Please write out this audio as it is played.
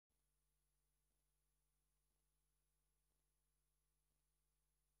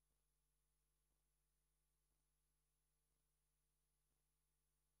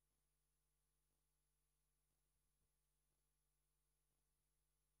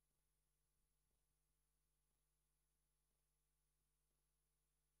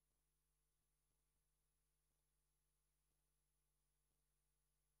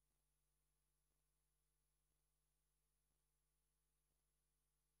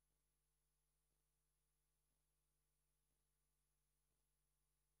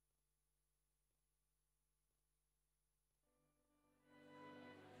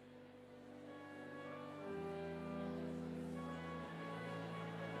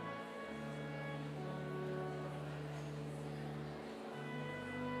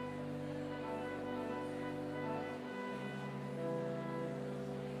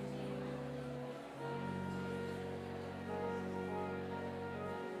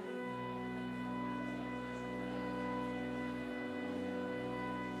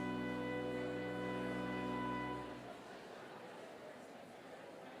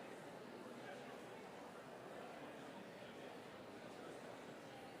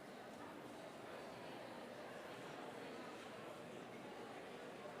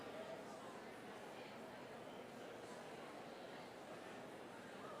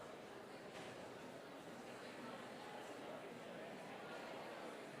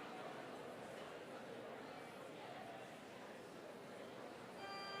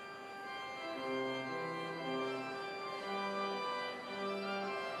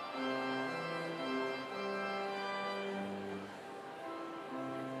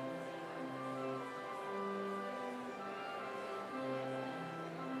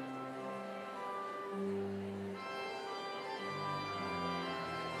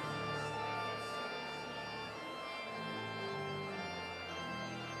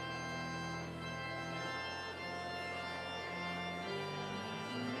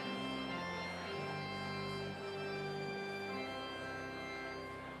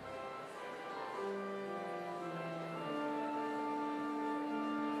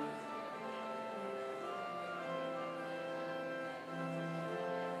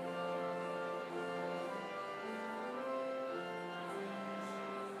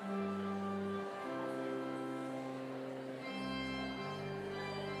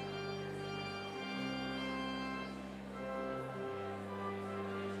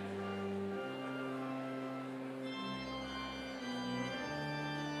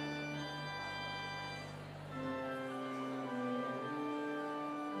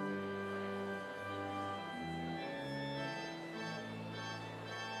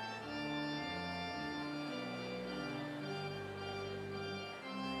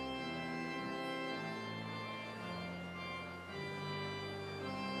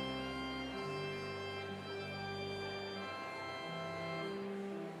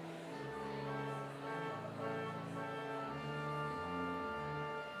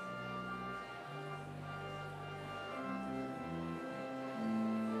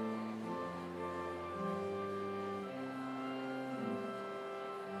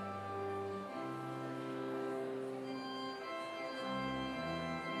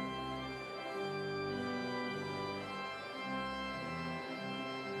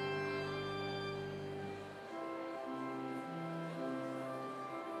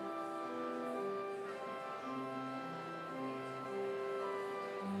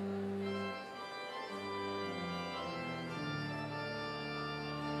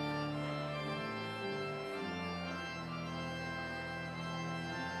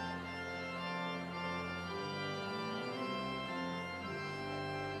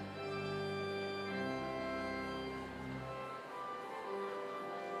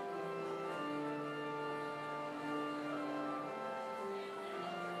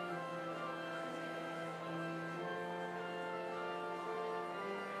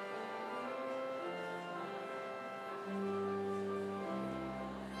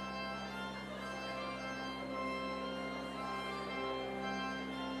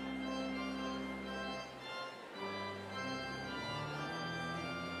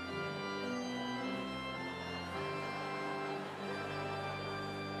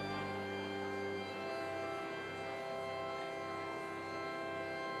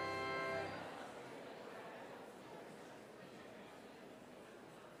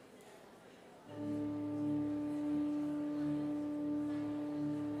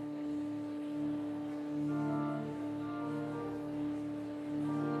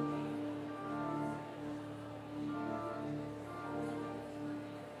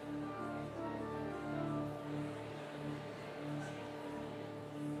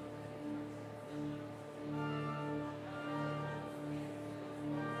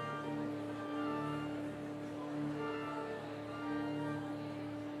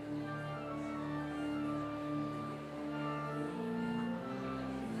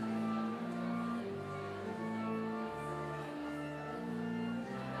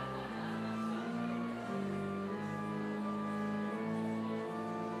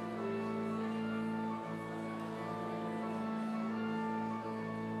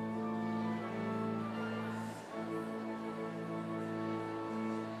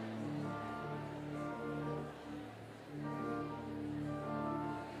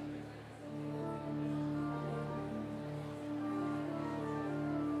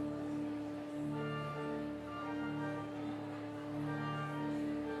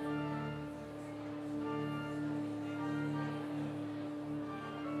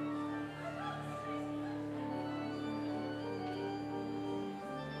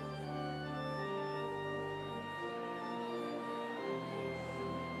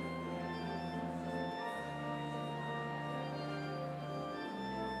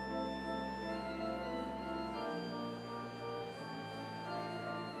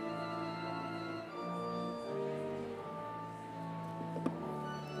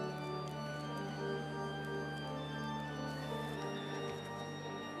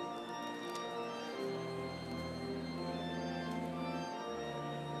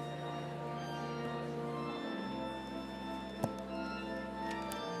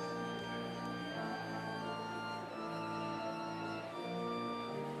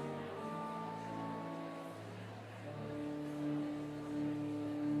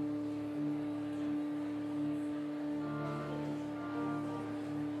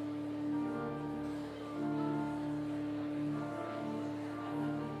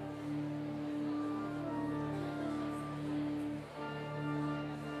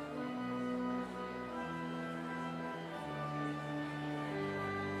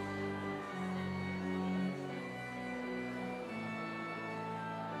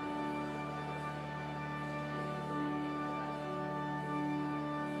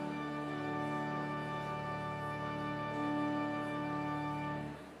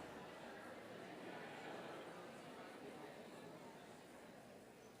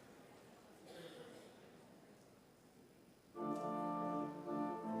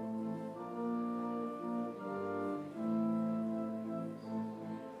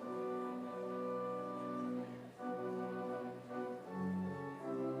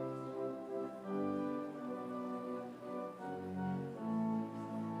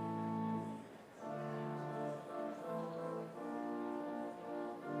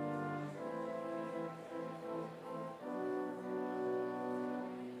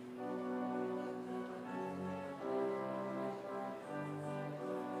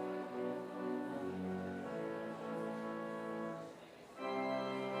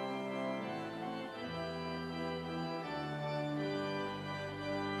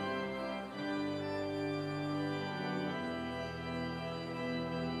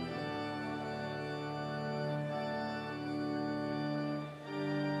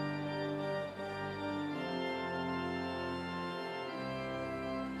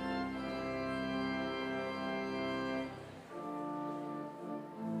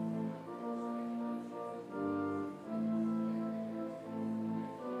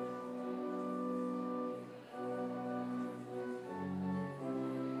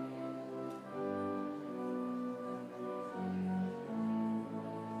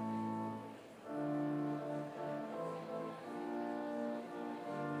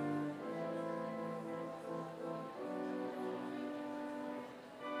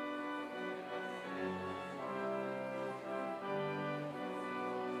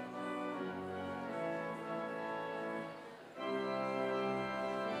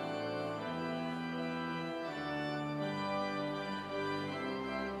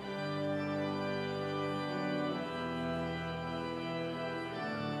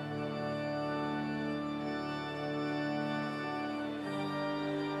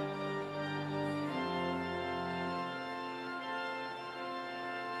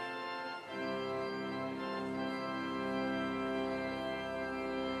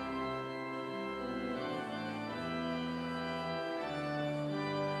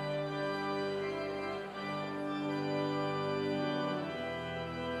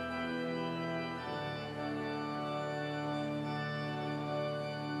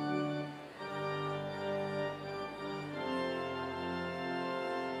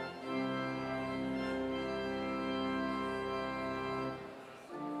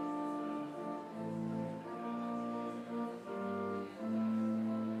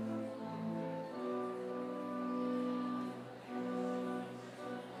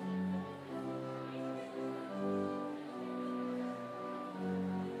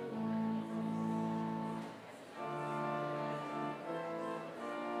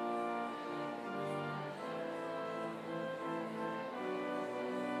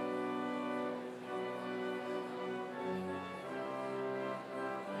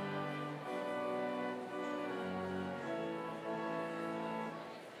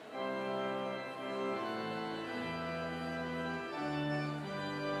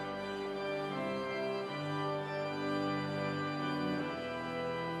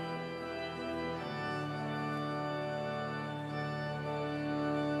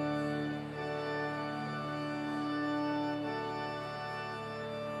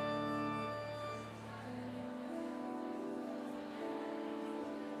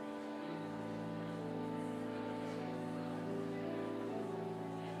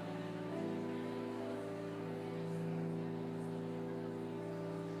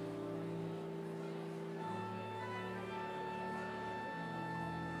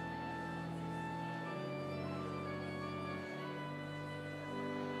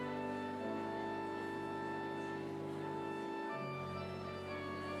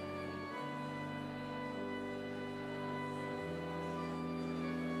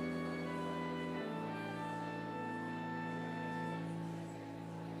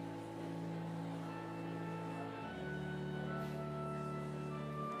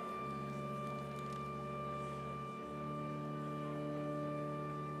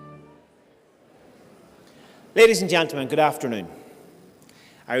Ladies and gentlemen, good afternoon.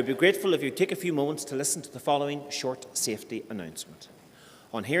 I would be grateful if you take a few moments to listen to the following short safety announcement.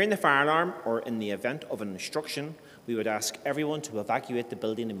 On hearing the fire alarm or in the event of an instruction, we would ask everyone to evacuate the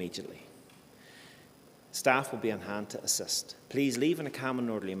building immediately. Staff will be on hand to assist. Please leave in a calm and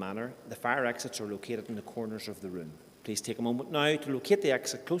orderly manner. The fire exits are located in the corners of the room. Please take a moment now to locate the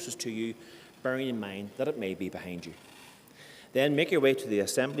exit closest to you, bearing in mind that it may be behind you. Then make your way to the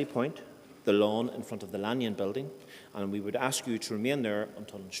assembly point, the lawn in front of the Lanyon building, and we would ask you to remain there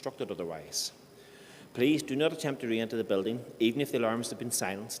until instructed otherwise. Please do not attempt to re-enter the building, even if the alarms have been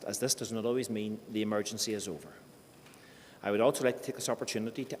silenced, as this does not always mean the emergency is over. I would also like to take this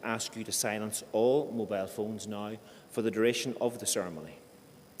opportunity to ask you to silence all mobile phones now for the duration of the ceremony.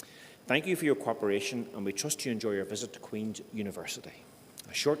 Thank you for your cooperation, and we trust you enjoy your visit to Queen's University.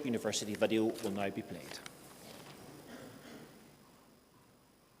 A short university video will now be played.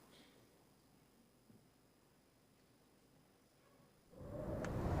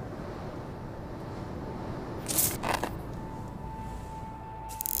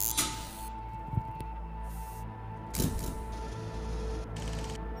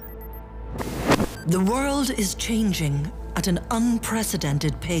 The world is changing at an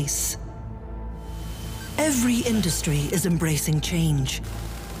unprecedented pace. Every industry is embracing change,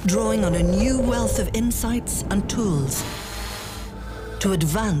 drawing on a new wealth of insights and tools to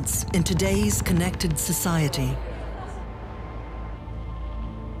advance in today's connected society.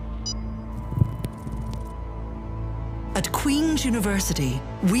 At Queen's University,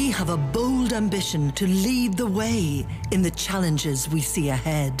 we have a bold ambition to lead the way in the challenges we see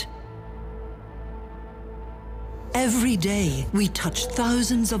ahead. Every day, we touch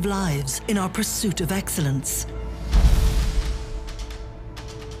thousands of lives in our pursuit of excellence.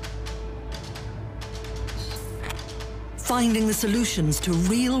 Finding the solutions to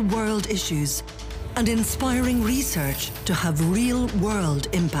real-world issues and inspiring research to have real-world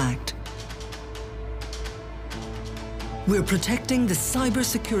impact. We're protecting the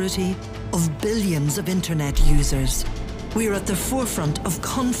cybersecurity of billions of internet users. We're at the forefront of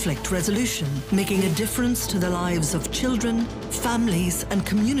conflict resolution, making a difference to the lives of children, families, and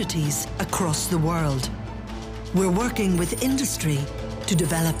communities across the world. We're working with industry to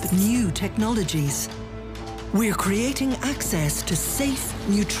develop new technologies. We're creating access to safe,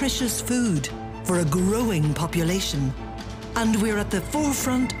 nutritious food for a growing population. And we're at the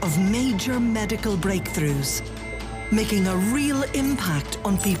forefront of major medical breakthroughs, making a real impact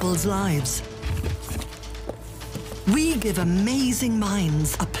on people's lives. We give amazing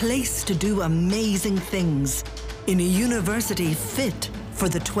minds a place to do amazing things in a university fit for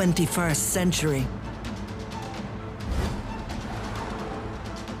the 21st century.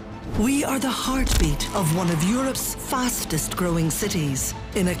 We are the heartbeat of one of Europe's fastest growing cities,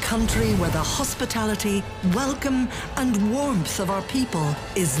 in a country where the hospitality, welcome and warmth of our people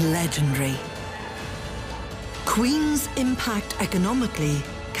is legendary. Queen's impact economically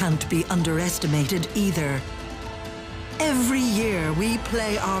can't be underestimated either. Every year we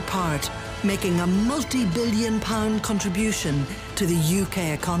play our part, making a multi-billion-pound contribution to the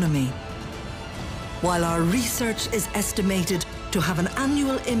UK economy. While our research is estimated to have an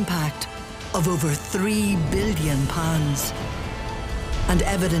annual impact of over £3 billion. And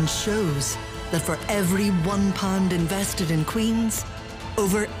evidence shows that for every £1 invested in Queen's,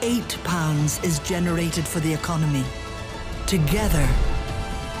 over £8 is generated for the economy. Together,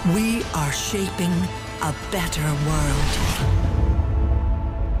 we are shaping a better world.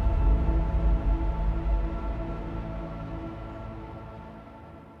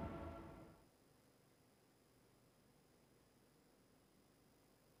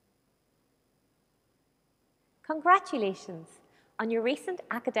 Congratulations on your recent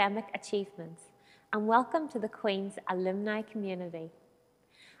academic achievements and welcome to the Queen's alumni community.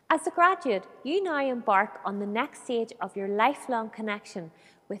 As a graduate, you now embark on the next stage of your lifelong connection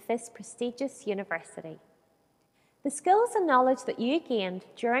with this prestigious university. The skills and knowledge that you gained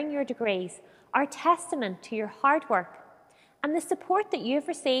during your degrees are testament to your hard work and the support that you've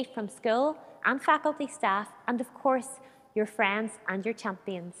received from school and faculty staff and, of course, your friends and your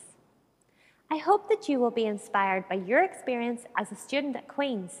champions. I hope that you will be inspired by your experience as a student at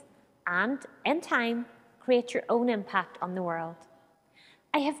Queen's and, in time, create your own impact on the world.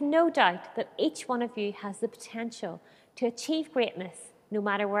 I have no doubt that each one of you has the potential to achieve greatness no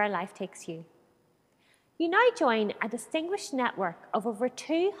matter where life takes you. You now join a distinguished network of over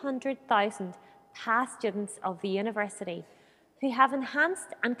 200,000 past students of the university who have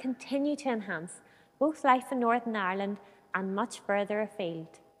enhanced and continue to enhance both life in Northern Ireland and much further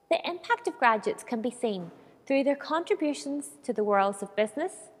afield. The impact of graduates can be seen through their contributions to the worlds of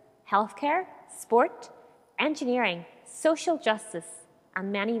business, healthcare, sport, engineering, social justice,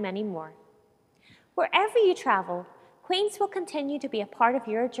 and many, many more. Wherever you travel, Queen's will continue to be a part of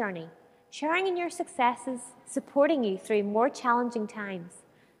your journey, sharing in your successes, supporting you through more challenging times,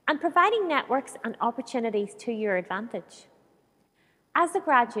 and providing networks and opportunities to your advantage. As a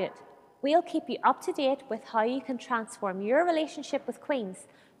graduate, we'll keep you up to date with how you can transform your relationship with Queen's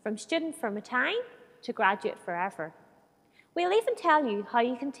from student for a time to graduate forever. We'll even tell you how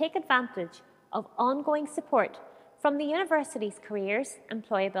you can take advantage of ongoing support from the university's Careers,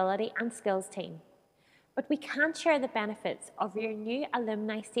 Employability and Skills team. But we can't share the benefits of your new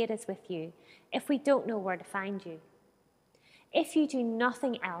alumni status with you if we don't know where to find you. If you do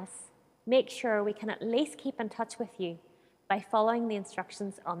nothing else, make sure we can at least keep in touch with you by following the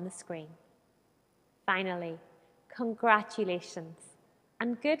instructions on the screen. Finally, congratulations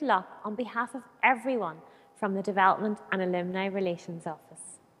and good luck on behalf of everyone from the Development and Alumni Relations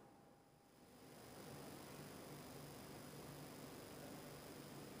Office.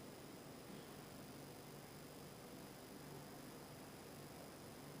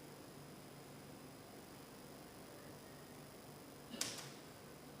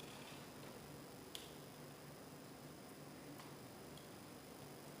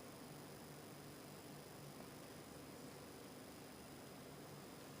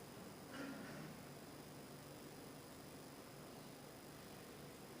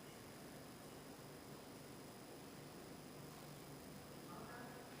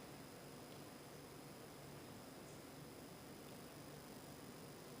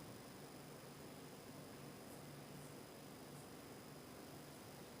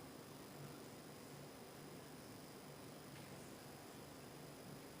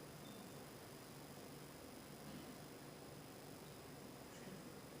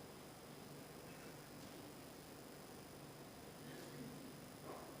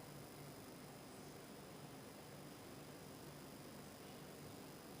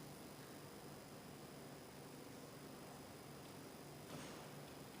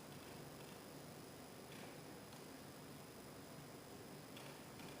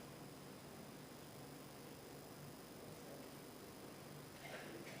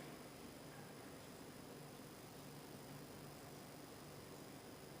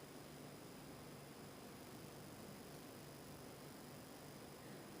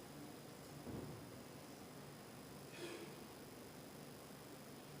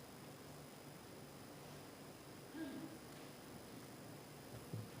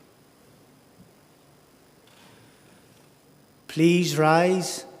 Please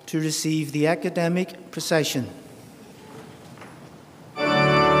rise to receive the academic procession.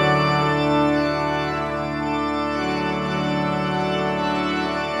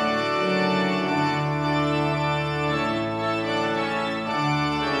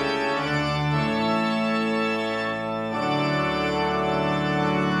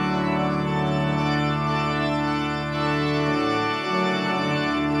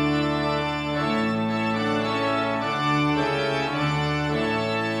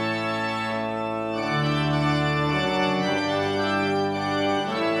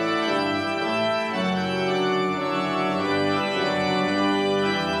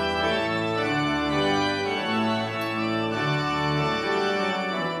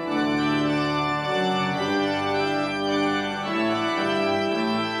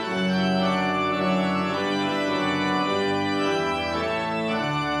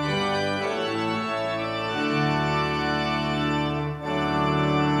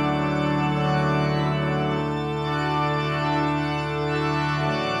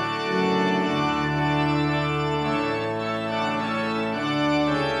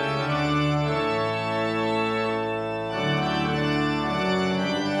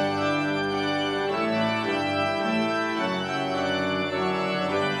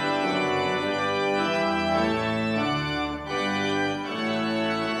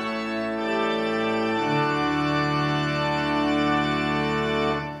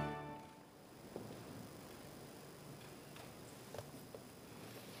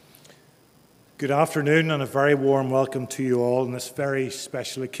 Good afternoon and a very warm welcome to you all on this very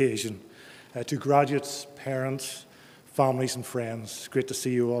special occasion. To graduates, parents, families and friends, it's great to see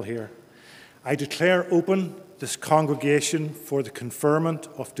you all here. I declare open this congregation for the conferment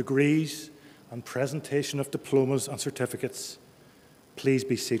of degrees and presentation of diplomas and certificates. Please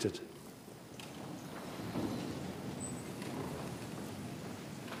be seated.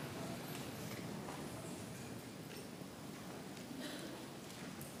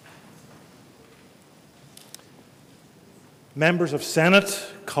 Members of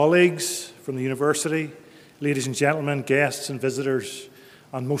Senate, colleagues from the university, ladies and gentlemen, guests and visitors,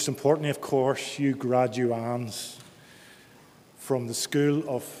 and most importantly, of course, you graduands from the School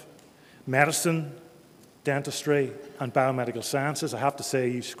of Medicine, Dentistry and Biomedical Sciences. I have to say,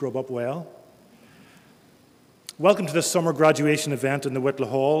 you scrub up well. Welcome to this summer graduation event in the Whitla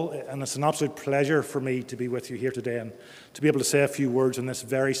Hall, and it's an absolute pleasure for me to be with you here today and to be able to say a few words on this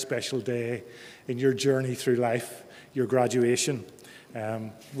very special day in your journey through life, your graduation.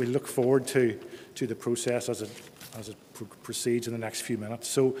 We look forward to the process as it proceeds in the next few minutes.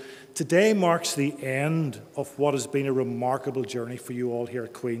 So today marks the end of what has been a remarkable journey for you all here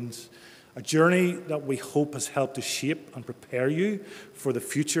at Queen's. A journey that we hope has helped to shape and prepare you for the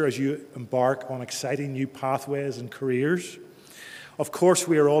future as you embark on exciting new pathways and careers. Of course,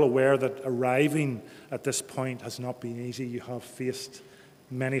 we are all aware that arriving at this point has not been easy. You have faced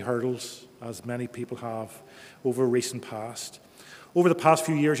many hurdles, as many people have, over recent past. Over the past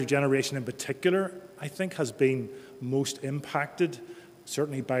few years, your generation in particular, I think, has been most impacted,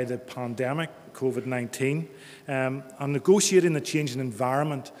 certainly by the pandemic, COVID-19, and negotiating the changing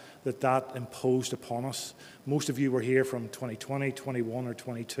environment that imposed upon us. Most of you were here from 2020, 21 or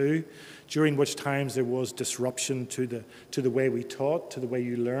 22, during which times there was disruption to the way we taught, to the way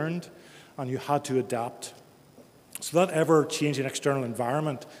you learned, and you had to adapt. So that ever-changing external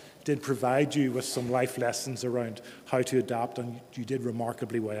environment did provide you with some life lessons around how to adapt, and you did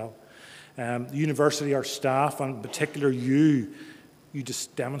remarkably well. The university, our staff, and in particular you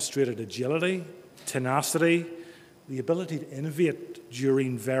just demonstrated agility, tenacity, the ability to innovate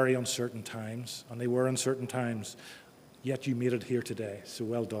during very uncertain times, and they were uncertain times, yet you made it here today, so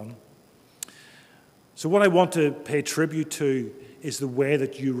well done. So what I want to pay tribute to is the way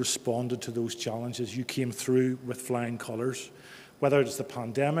that you responded to those challenges. You came through with flying colours. Whether it's the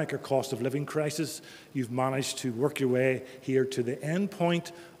pandemic or cost of living crisis, you've managed to work your way here to the end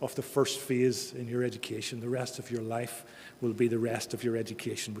point of the first phase in your education. The rest of your life will be the rest of your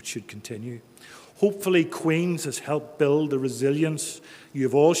education, which should continue. Hopefully, Queen's has helped build the resilience you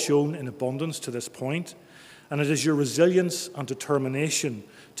have all shown in abundance to this point, and it is your resilience and determination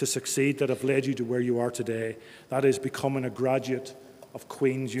to succeed that have led you to where you are today. That is becoming a graduate of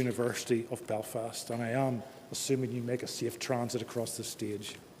Queen's University of Belfast, and I am assuming you make a safe transit across the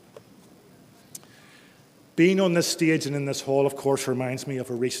stage. Being on this stage and in this hall, of course, reminds me of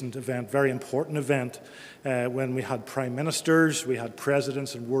a recent event, very important event, when we had prime ministers, we had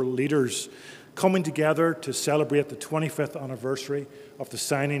presidents and world leaders coming together to celebrate the 25th anniversary of the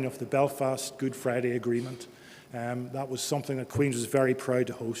signing of the Belfast Good Friday Agreement. That was something that Queen's was very proud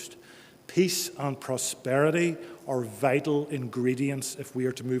to host. Peace and prosperity are vital ingredients if we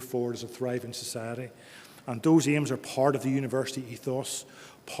are to move forward as a thriving society. And those aims are part of the university ethos,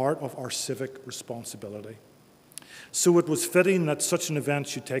 part of our civic responsibility. So it was fitting that such an event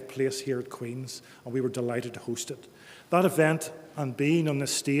should take place here at Queen's, and we were delighted to host it. That event and being on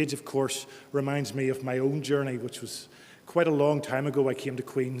this stage, of course, reminds me of my own journey, which was quite a long time ago. I came to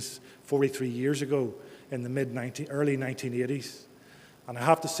Queen's 43 years ago in the early 1980s. And I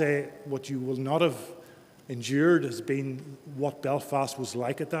have to say, what you will not have endured has been what Belfast was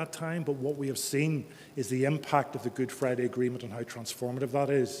like at that time, but what we have seen is the impact of the Good Friday Agreement and how transformative that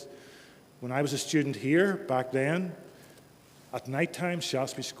is. When I was a student here back then, at night time,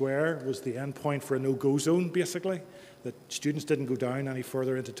 Shaftesbury Square was the end point for a no-go zone, basically, that students didn't go down any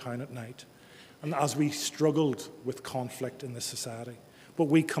further into town at night. And as we struggled with conflict in this society. But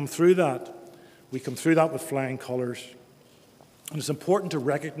we come through that. We come through that with flying colours. And it's important to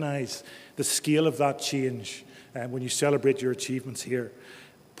recognise the scale of that change when you celebrate your achievements here.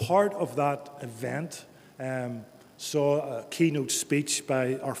 Part of that event saw a keynote speech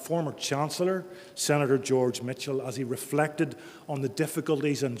by our former Chancellor, Senator George Mitchell, as he reflected on the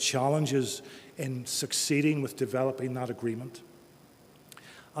difficulties and challenges in succeeding with developing that agreement.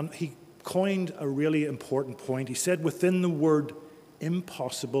 And he coined a really important point. He said, within the word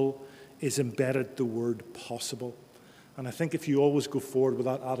impossible is embedded the word possible. And I think if you always go forward with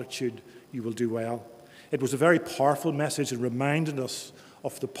that attitude, you will do well. It was a very powerful message and reminded us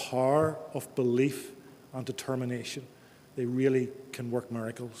of the power of belief and determination. They really can work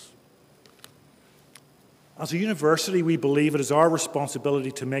miracles. As a university, we believe it is our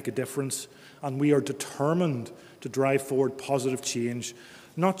responsibility to make a difference, and we are determined to drive forward positive change,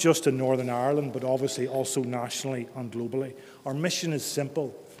 not just in Northern Ireland, but obviously also nationally and globally. Our mission is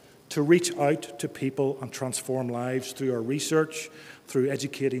simple: to reach out to people and transform lives through our research, through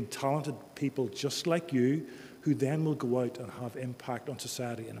educating talented people just like you, who then will go out and have impact on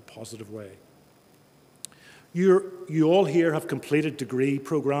society in a positive way. You all here have completed degree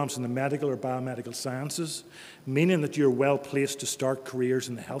programs in the medical or biomedical sciences, meaning that you're well placed to start careers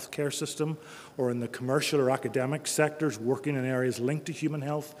in the healthcare system or in the commercial or academic sectors, working in areas linked to human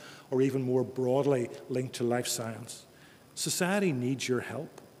health or even more broadly linked to life science. Society needs your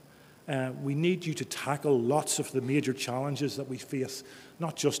help. We need you to tackle lots of the major challenges that we face,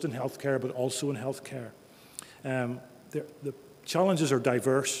 not just in healthcare, but also in healthcare. The challenges are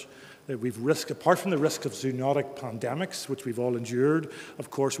diverse. Apart from the risk of zoonotic pandemics, which we've all endured, of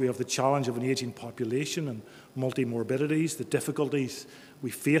course, we have the challenge of an aging population and multi-morbidities, the difficulties we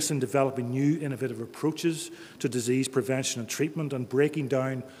face in developing new innovative approaches to disease prevention and treatment, and breaking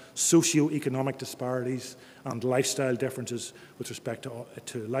down socio-economic disparities and lifestyle differences with respect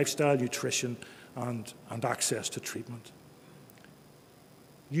to lifestyle, nutrition, and access to treatment.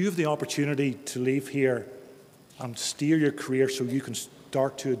 You have the opportunity to leave here and steer your career so you can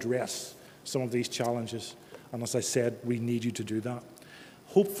start to address some of these challenges. And as I said, we need you to do that.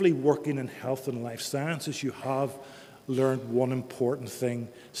 Hopefully, working in health and life sciences, you have learned one important thing,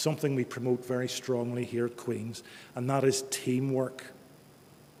 something we promote very strongly here at Queen's, and that is teamwork.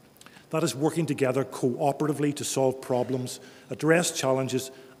 That is working together cooperatively to solve problems, address challenges,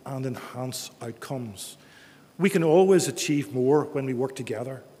 and enhance outcomes. We can always achieve more when we work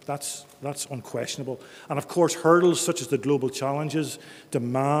together. That's unquestionable. And of course, hurdles such as the global challenges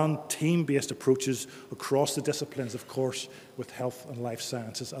demand team-based approaches across the disciplines, of course, with health and life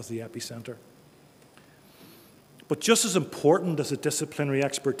sciences as the epicenter. But just as important as the disciplinary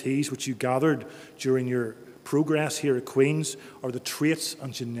expertise which you gathered during your progress here at Queen's are the traits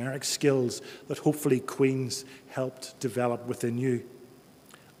and generic skills that hopefully Queen's helped develop within you.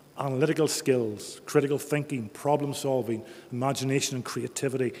 Analytical skills, critical thinking, problem solving, imagination and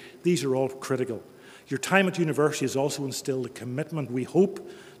creativity, these are all critical. Your time at university has also instilled a commitment, we hope,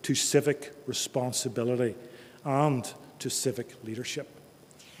 to civic responsibility and to civic leadership.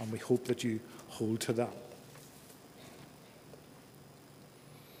 And we hope that you hold to that.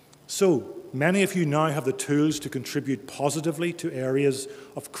 So, many of you now have the tools to contribute positively to areas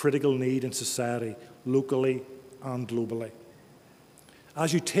of critical need in society, locally and globally.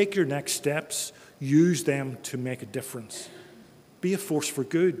 As you take your next steps, use them to make a difference. Be a force for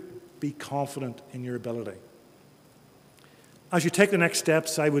good. Be confident in your ability. As you take the next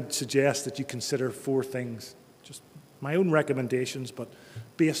steps, I would suggest that you consider 4 things. Just my own recommendations, but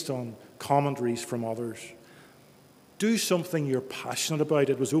based on commentaries from others. Do something you're passionate about.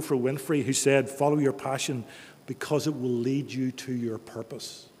 It was Oprah Winfrey who said, follow your passion because it will lead you to your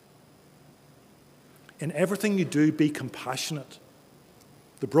purpose. In everything you do, be compassionate.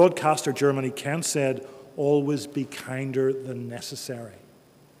 The broadcaster Germany Kent said, always be kinder than necessary.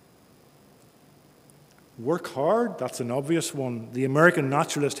 Work hard, that's an obvious one. The American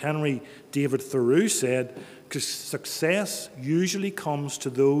naturalist Henry David Thoreau said, success usually comes to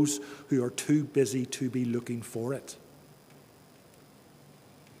those who are too busy to be looking for it.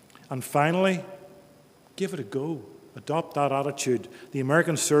 And finally, give it a go. Adopt that attitude. The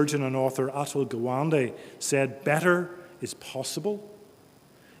American surgeon and author Atul Gawande said, better is possible.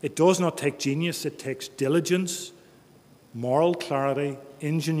 It does not take genius, it takes diligence, moral clarity,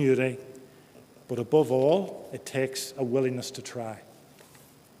 ingenuity, but above all, it takes a willingness to try.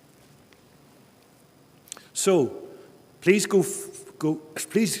 So, please grow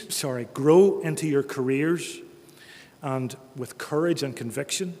into your careers and with courage and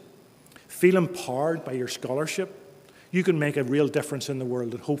conviction. Feel empowered by your scholarship. You can make a real difference in the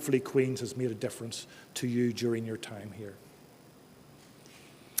world, and hopefully Queen's has made a difference to you during your time here.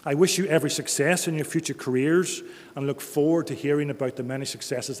 I wish you every success in your future careers and look forward to hearing about the many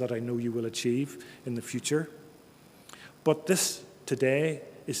successes that I know you will achieve in the future. But this today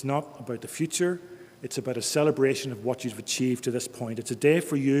is not about the future. It's about a celebration of what you've achieved to this point. It's a day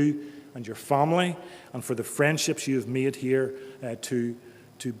for you and your family and for the friendships you have made here to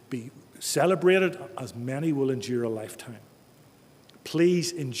be celebrated, as many will endure a lifetime.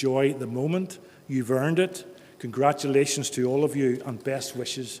 Please enjoy the moment. You've earned it. Congratulations to all of you and best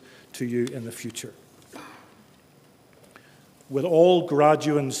wishes to you in the future. Will all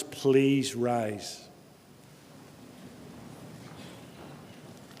graduates please rise?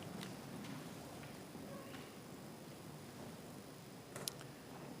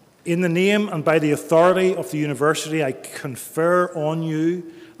 In the name and by the authority of the university, I confer on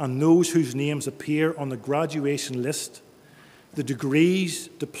you and those whose names appear on the graduation list the degrees,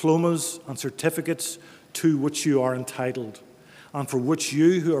 diplomas and certificates to which you are entitled, and for which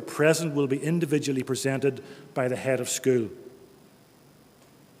you who are present will be individually presented by the head of school.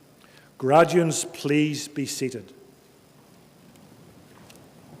 Graduates, please be seated.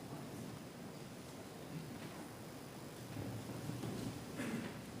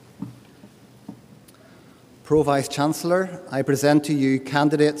 Pro-Vice-Chancellor, I present to you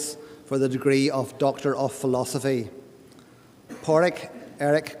candidates for the degree of Doctor of Philosophy. Pádraig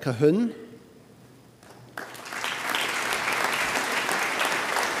Eric Cahoon.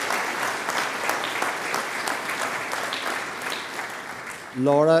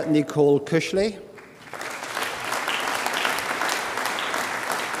 Laura Nicole Cushley.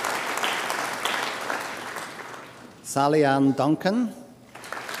 Sally Ann Duncan.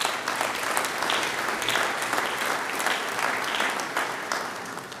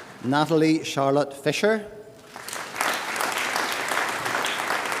 Natalie Charlotte Fisher.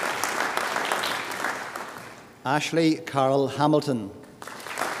 Ashley Carol Hamilton.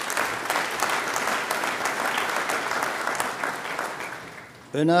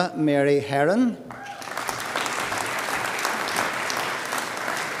 Una Mary Heron.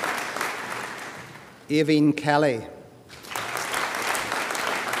 Aveen Kelly.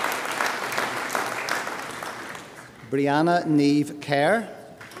 Brianna Neve Kerr.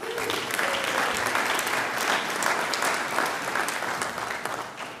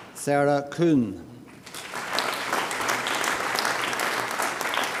 Sarah Kuhn.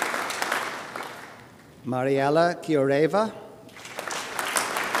 Mariella Kioreva.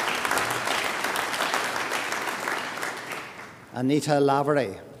 Anita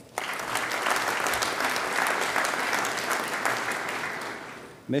Lavery.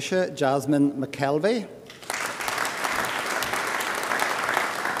 Misha Jasmine McKelvey.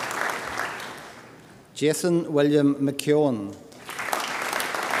 Jason William McKeown.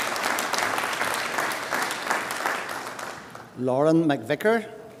 Lauren McVicker.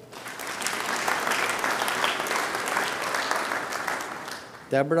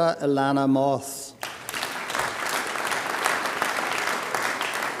 Deborah Ilana Moss.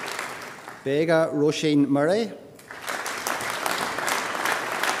 Bega Roisin Murray.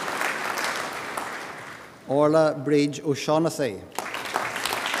 Orla Bridge O'Shaughnessy.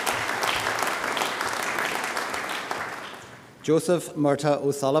 Joseph Murtagh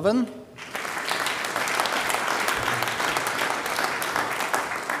O'Sullivan.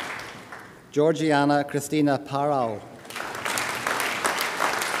 Georgiana Christina Parrow.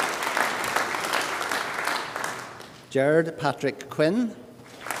 Gerard Patrick Quinn.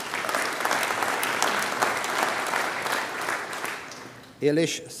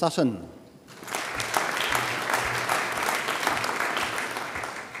 Eilish Sutton.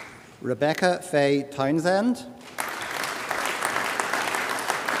 Rebecca Faye Townsend.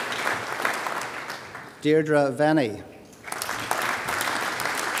 Deirdre Venny.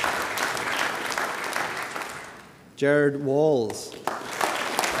 Gerard Walls.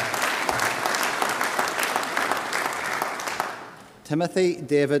 Timothy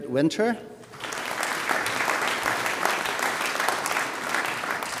David Winter.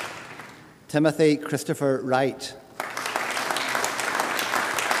 Timothy Christopher Wright.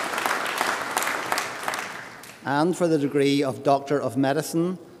 And for the degree of Doctor of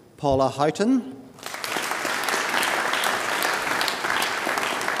Medicine, Paula Houghton.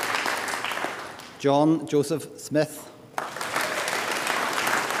 John Joseph Smith.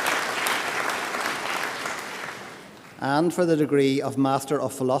 And for the degree of Master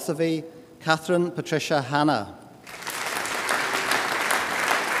of Philosophy, Catherine Patricia Hanna.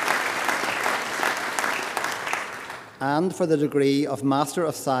 And for the degree of Master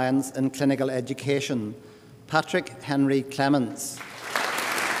of Science in Clinical Education, Patrick Henry Clements.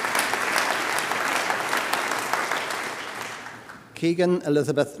 Keegan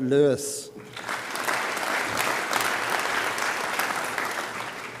Elizabeth Lewis.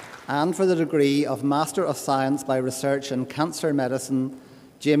 And for the degree of Master of Science by Research in Cancer Medicine,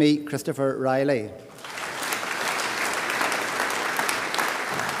 Jamie Christopher Riley.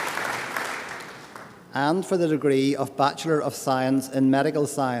 And for the degree of Bachelor of Science in Medical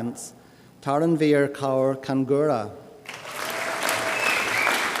Science, Taranveer Kaur Kangura.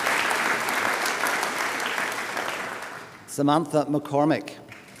 Samantha McCormick.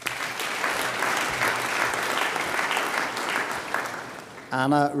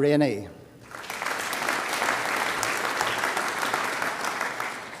 Anna Rainey.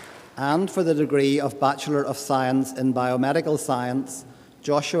 And for the degree of Bachelor of Science in Biomedical Science,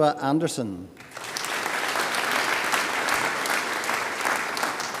 Joshua Anderson.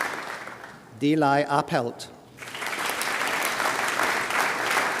 Delai Appelt.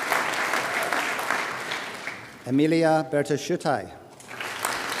 Emilia Bertashutai.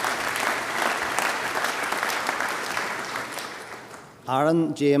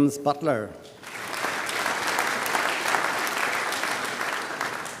 Aaron James Butler.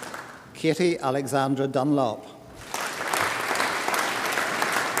 Katie Alexandra Dunlop.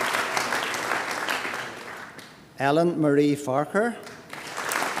 Ellen Marie Farker,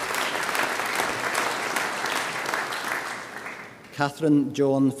 Catherine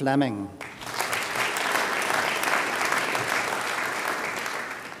Joan Fleming,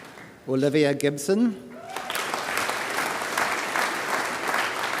 Olivia Gibson,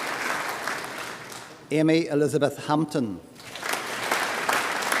 Amy Elizabeth Hampton,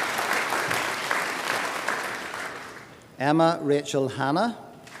 Emma Rachel Hanna,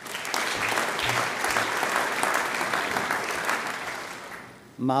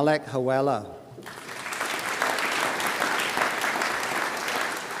 Malek Hawela,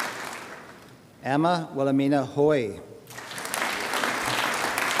 Emma Wilhelmina Hoy,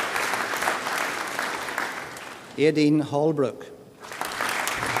 Aideen Holbrook,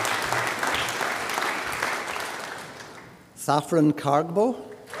 Saffron Cargbo,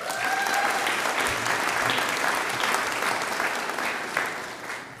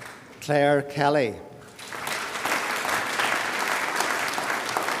 Claire Kelly,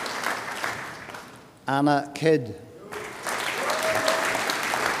 Anna Kidd,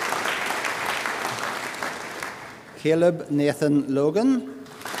 Caleb Nathan Logan,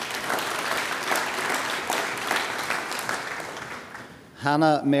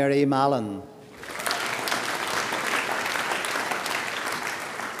 Hannah Mary Mallon,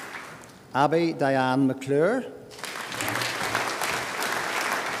 Abby Diane McClure,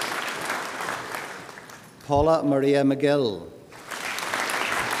 Paula Maria McGill,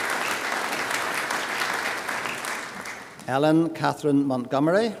 Ellen Catherine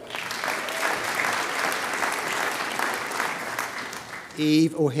Montgomery,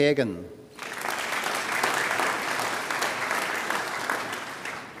 Eve O'Hagan,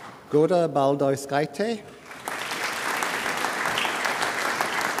 Goda Baldowskaite,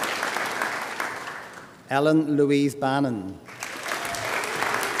 Ellen Louise Bannon,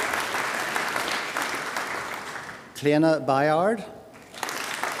 Clena Bayard,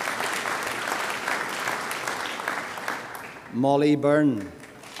 Molly Byrne,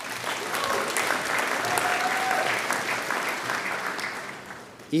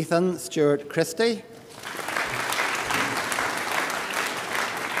 Ethan Stewart Christie,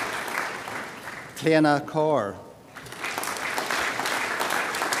 Clena Kaur,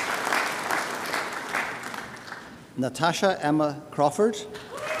 Natasha Emma Crawford,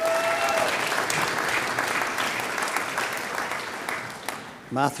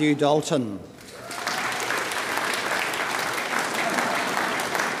 Matthew Dalton,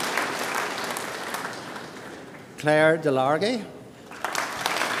 Claire Delargy,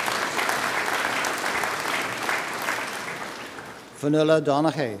 Fanula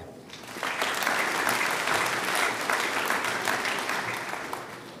Donaghy,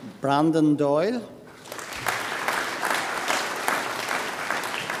 Brandon Doyle,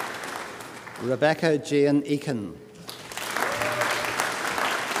 Rebecca Jane Eakin,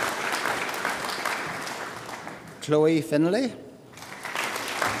 Chloe Finlay,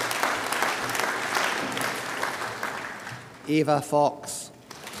 Eva Fox,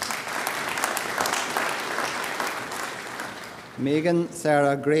 Megan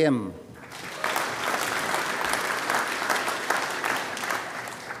Sarah Graham,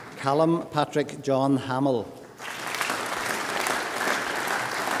 Callum Patrick John Hamill,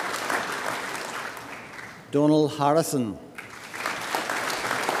 Donal Harrison,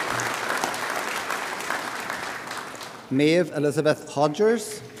 Maeve Elizabeth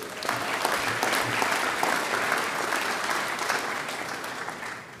Hodgers,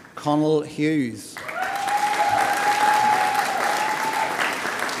 Connell Hughes,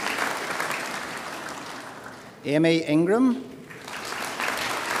 Amy Ingram,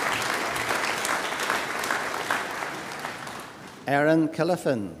 Erin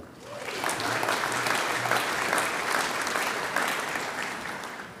Killifin,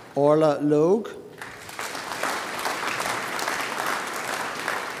 Orla Logue,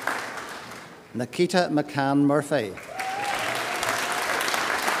 Nikita McCann Murphy,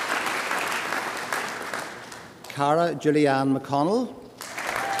 Cara Julianne McConnell,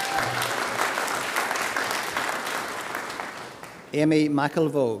 Amy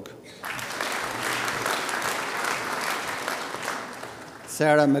McElvogue,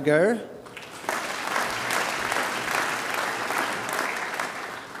 Sarah McGurr,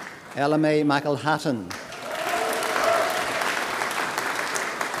 Ella May McElhatton,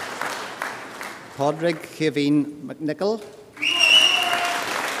 Podrick Kevin McNichol,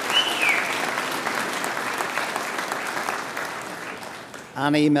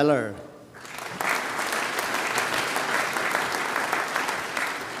 Annie Miller,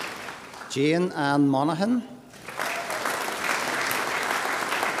 Jane Ann Monaghan,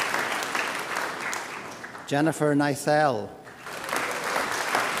 Jennifer Nicell.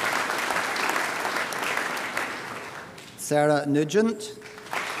 Sarah Nugent.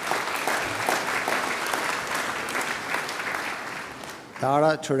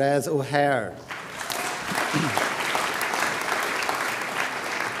 Dara Therese O'Hare.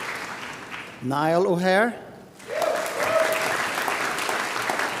 Niall O'Hare.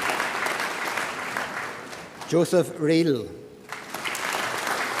 Joseph Reel.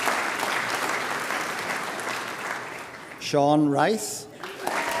 Sean Rice.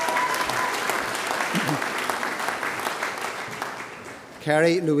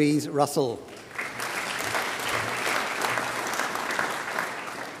 Carrie Louise Russell.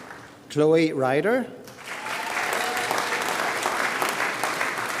 Chloe Ryder.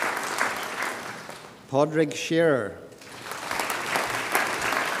 Podrick Shearer.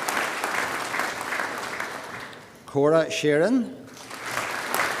 Cora Sheeran.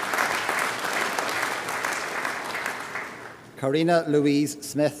 Karina Louise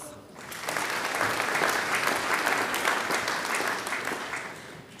Smith.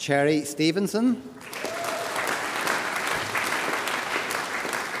 Cherry Stevenson.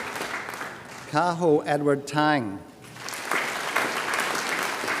 Caho Edward Tang.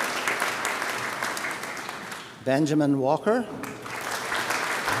 Benjamin Walker.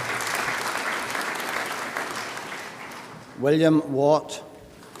 William Watt.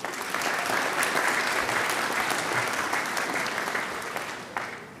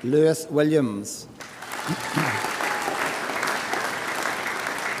 Lewis Williams.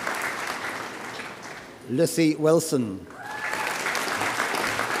 Lucy Wilson.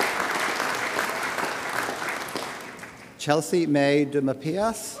 Chelsea May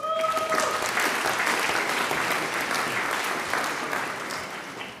Dumapias.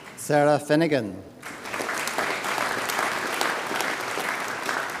 Sarah Finnegan.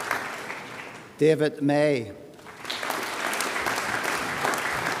 David May.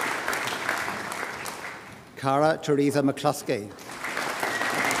 Cara Teresa McCluskey.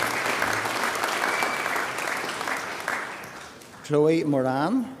 Chloe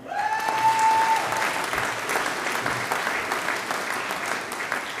Moran.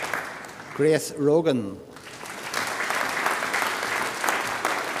 Grace Rogan.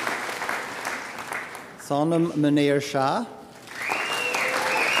 Sonam Munir Shah.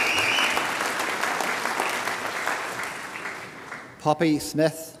 Poppy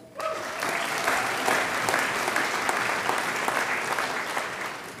Smith.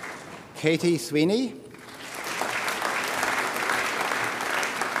 Katie Sweeney.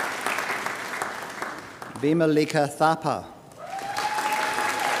 Bimalika Thapa.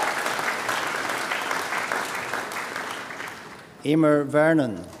 Emer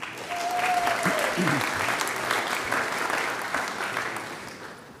Vernon.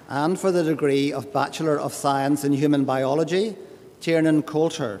 And for the degree of Bachelor of Science in Human Biology, Tiernan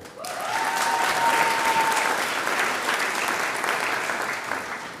Coulter.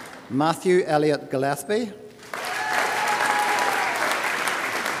 Matthew Elliott Gillespie.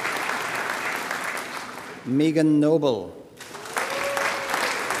 Megan Noble.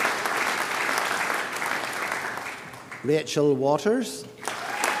 Rachel Waters.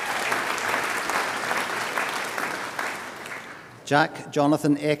 Jack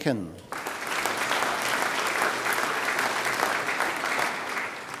Jonathan Aiken.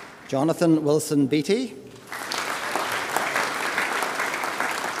 Jonathan Wilson Beattie.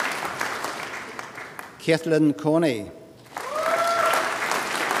 Caitlin Coney.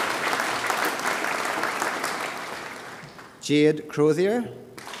 Jade Crozier.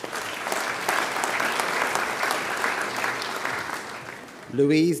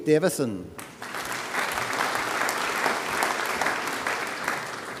 Louise Davison.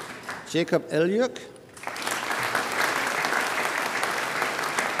 Jacob Ilyuk.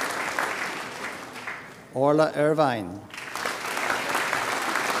 Orla Irvine.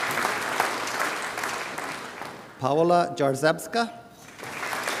 Paola Jarzebska.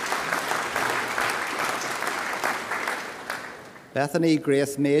 Bethany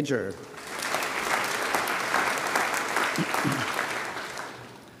Grace Major.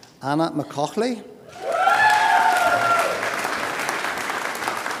 Anna McCaughley.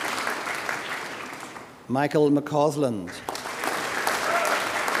 Michael McCausland.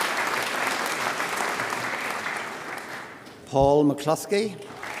 Paul McCluskey.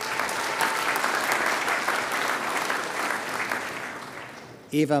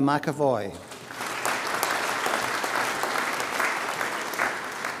 Eva McAvoy.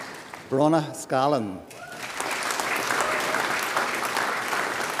 Brona Scallon.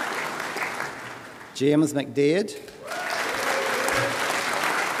 James McDade.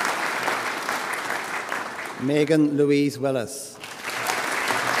 Megan Louise Willis.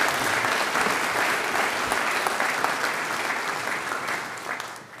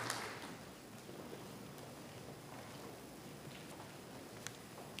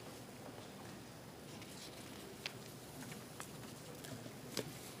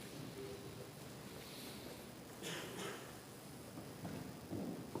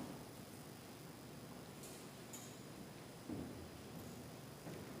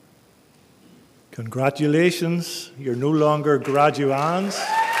 Congratulations, you're no longer graduands.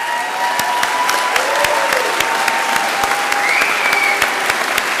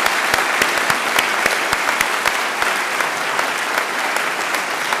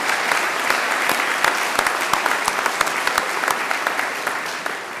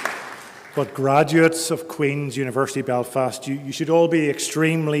 But graduates of Queen's University Belfast, you should all be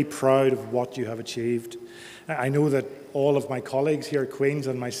extremely proud of what you have achieved. I know that all of my colleagues here at Queen's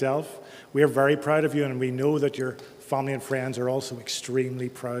and myself, we are very proud of you, and we know that your family and friends are also extremely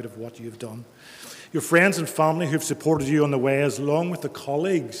proud of what you've done. Your friends and family who've supported you on the way, along with the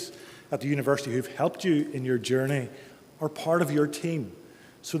colleagues at the university who've helped you in your journey, are part of your team.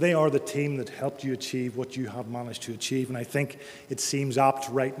 So they are the team that helped you achieve what you have managed to achieve. And I think it seems apt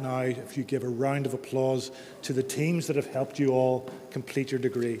right now if you give a round of applause to the teams that have helped you all complete your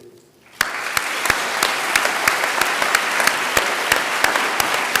degree.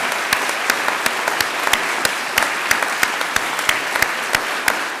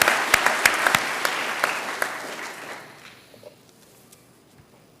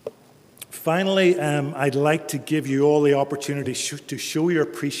 Finally, I'd like to give you all the opportunity to show your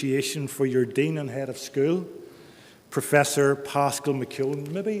appreciation for your Dean and Head of School, Professor Pascal McKeown.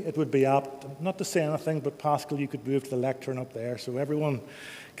 Maybe it would be apt, not to say anything, but Pascal, you could move to the lectern up there so everyone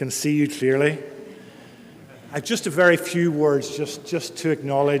can see you clearly. I've just a very few words just to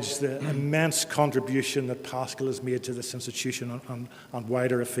acknowledge the immense contribution that Pascal has made to this institution and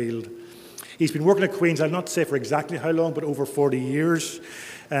wider afield. He's been working at Queen's, I'll not say for exactly how long, but over 40 years.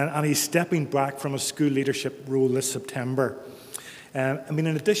 And he's stepping back from a school leadership role this September. In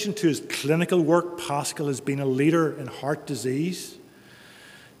addition to his clinical work, Pascal has been a leader in heart disease.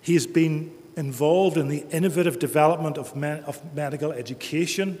 He has been involved in the innovative development of medical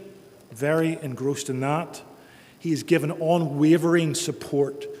education, very engrossed in that. He has given unwavering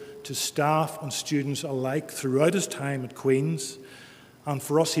support to staff and students alike throughout his time at Queen's. And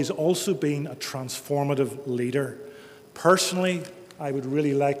for us, he's also been a transformative leader. Personally, I would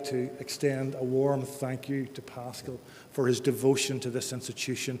really like to extend a warm thank you to Pascal for his devotion to this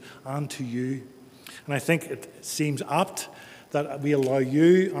institution and to you. And I think it seems apt that we allow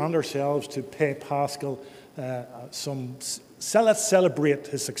you and ourselves to pay Pascal let's celebrate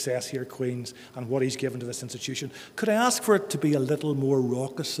his success here at Queen's and what he's given to this institution. Could I ask for it to be a little more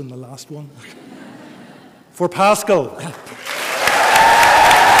raucous than the last one? For Pascal.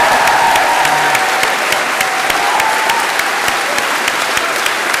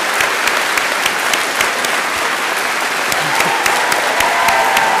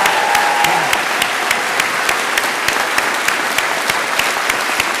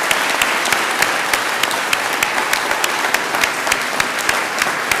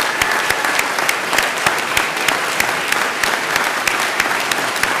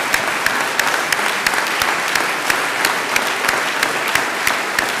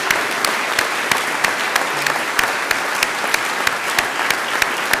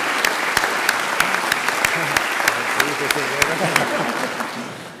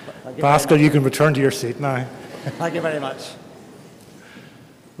 Pascal, you can return to your seat now. Thank you very much.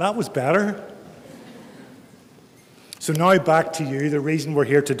 That was better. So now back to you, the reason we're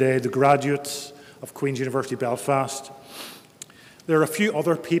here today, the graduates of Queen's University Belfast. There are a few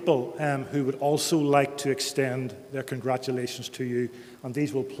other people who would also like to extend their congratulations to you, and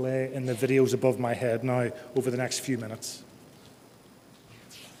these will play in the videos above my head now over the next few minutes.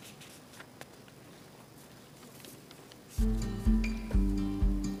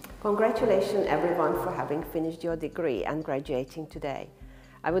 Congratulations everyone for having finished your degree and graduating today.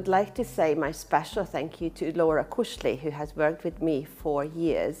 I would like to say my special thank you to Laura Cushley, who has worked with me for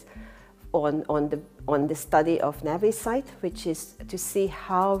years on the study of Navisite, which is to see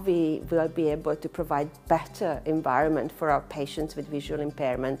how we will be able to provide better environment for our patients with visual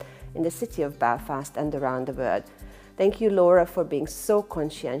impairment in the city of Belfast and around the world. Thank you, Laura, for being so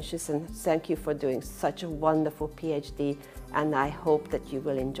conscientious, and thank you for doing such a wonderful PhD, and I hope that you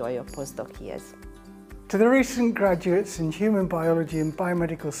will enjoy your postdoc years. To the recent graduates in Human Biology and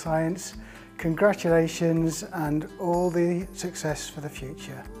Biomedical Science, congratulations and all the success for the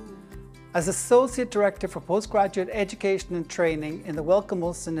future. As Associate Director for Postgraduate Education and Training in the Wellcome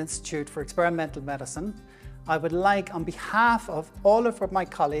Wilson Institute for Experimental Medicine, I would like, on behalf of all of my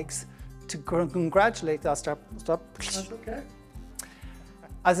colleagues, to congratulate us. That's okay.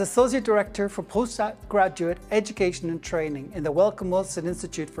 As Associate Director for Postgraduate Education and Training in the Wellcome Wilson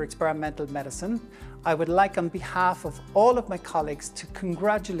Institute for Experimental Medicine, I would like, on behalf of all of my colleagues, to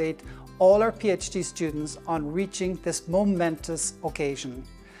congratulate all our PhD students on reaching this momentous occasion.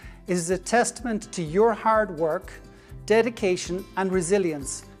 It is a testament to your hard work, dedication and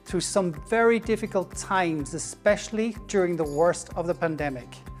resilience through some very difficult times, especially during the worst of the pandemic.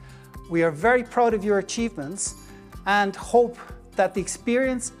 We are very proud of your achievements and hope that the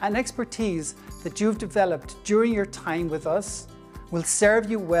experience and expertise that you've developed during your time with us will serve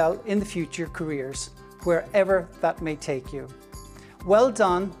you well in the future careers, wherever that may take you. Well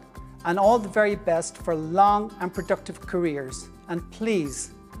done, and all the very best for long and productive careers. And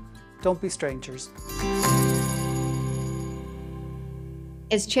please, don't be strangers.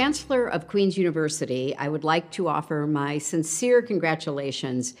 As Chancellor of Queen's University, I would like to offer my sincere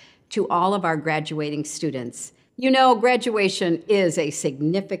congratulations to all of our graduating students. You know, graduation is a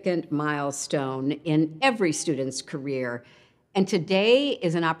significant milestone in every student's career, and today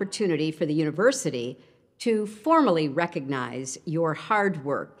is an opportunity for the university to formally recognize your hard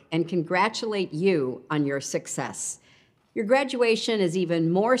work and congratulate you on your success. Your graduation is even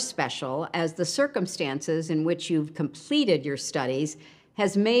more special as the circumstances in which you've completed your studies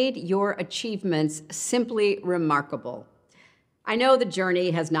has made your achievements simply remarkable. I know the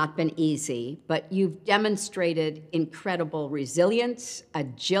journey has not been easy, but you've demonstrated incredible resilience,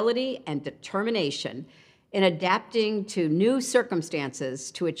 agility, and determination in adapting to new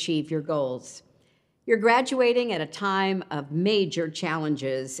circumstances to achieve your goals. You're graduating at a time of major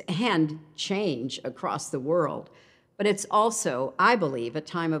challenges and change across the world, but it's also, I believe, a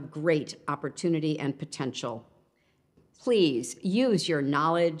time of great opportunity and potential. Please use your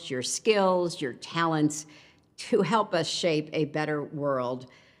knowledge, your skills, your talents to help us shape a better world.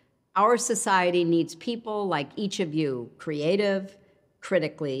 Our society needs people like each of you, creative,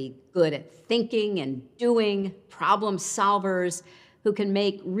 critically good at thinking and doing, problem solvers who can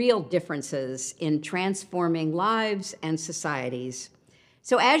make real differences in transforming lives and societies.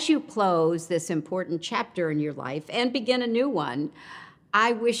 So as you close this important chapter in your life and begin a new one,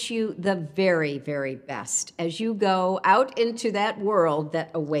 I wish you the very, very best as you go out into that world that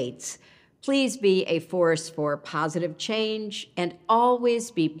awaits. Please be a force for positive change and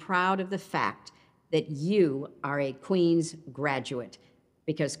always be proud of the fact that you are a Queen's graduate,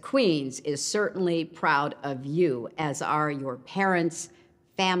 because Queen's is certainly proud of you, as are your parents,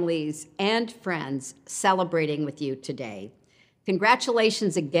 families, and friends celebrating with you today.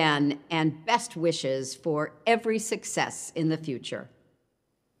 Congratulations again, and best wishes for every success in the future.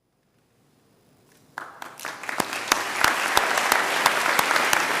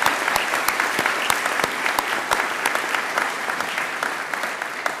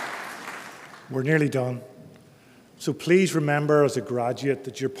 We're nearly done. So please remember as a graduate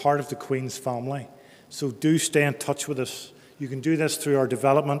that you're part of the Queen's family. So do stay in touch with us. You can do this through our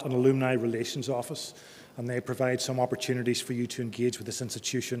Development and Alumni Relations Office, and they provide some opportunities for you to engage with this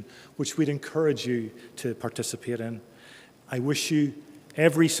institution, which we'd encourage you to participate in. I wish you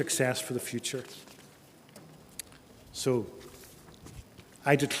every success for the future. So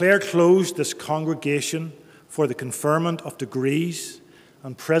I declare closed this congregation for the conferment of degrees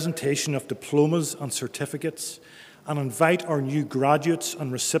and presentation of diplomas and certificates, and invite our new graduates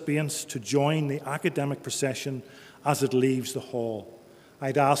and recipients to join the academic procession as it leaves the hall.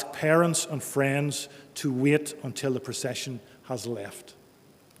 I'd ask parents and friends to wait until the procession has left.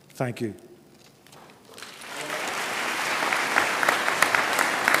 Thank you.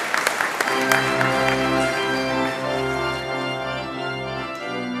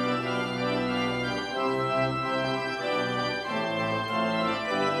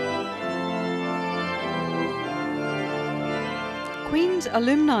 Queen's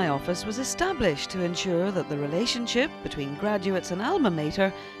Alumni Office was established to ensure that the relationship between graduates and alma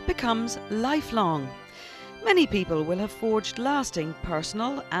mater becomes lifelong. Many people will have forged lasting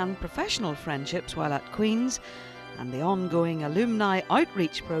personal and professional friendships while at Queen's, and the ongoing alumni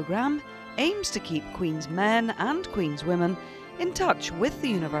outreach programme aims to keep Queen's men and Queen's women in touch with the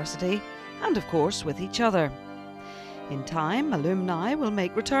university and, of course, with each other. In time, alumni will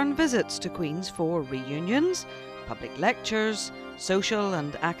make return visits to Queen's for reunions, public lectures, social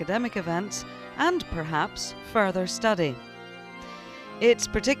and academic events, and perhaps further study. It's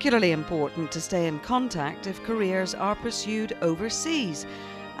particularly important to stay in contact if careers are pursued overseas,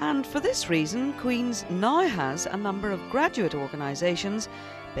 and for this reason Queen's now has a number of graduate organisations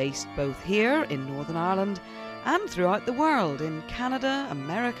based both here in Northern Ireland and throughout the world in Canada,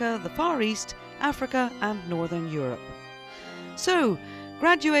 America, the Far East, Africa and Northern Europe. So,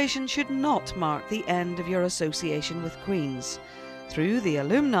 graduation should not mark the end of your association with Queen's. Through the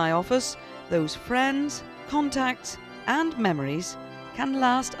Alumni Office, those friends, contacts and memories can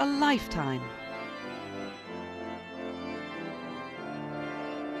last a lifetime.